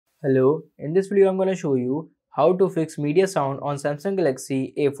Hello, in this video I'm going to show you how to fix media sound on Samsung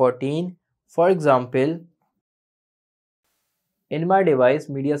Galaxy A14. For example, in my device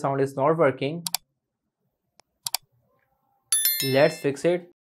media sound is not working. Let's fix it.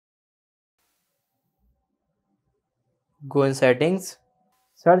 Go in settings,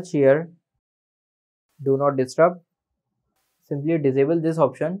 search here, do not disturb. Simply disable this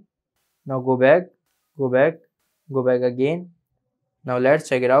option. Now go back, go back, go back again. Now let's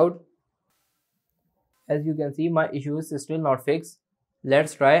check it out. As you can see, my issue is still not fixed.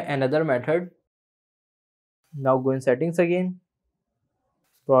 Let's try another method. Now go in settings again,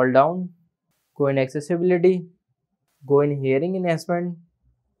 scroll down, go in accessibility, go in hearing enhancement,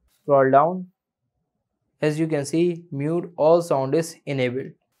 scroll down. As you can see, mute all sound is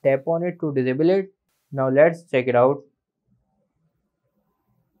enabled. Tap on it to disable it. Now let's check it out.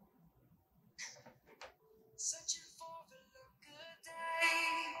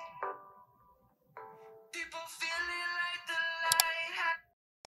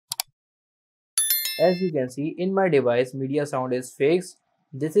 As you can see, in my device media sound is fixed.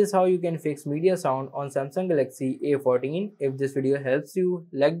 This is how you can fix media sound on Samsung Galaxy A14. If this video helps you,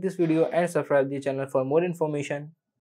 like this video and subscribe the channel for more information.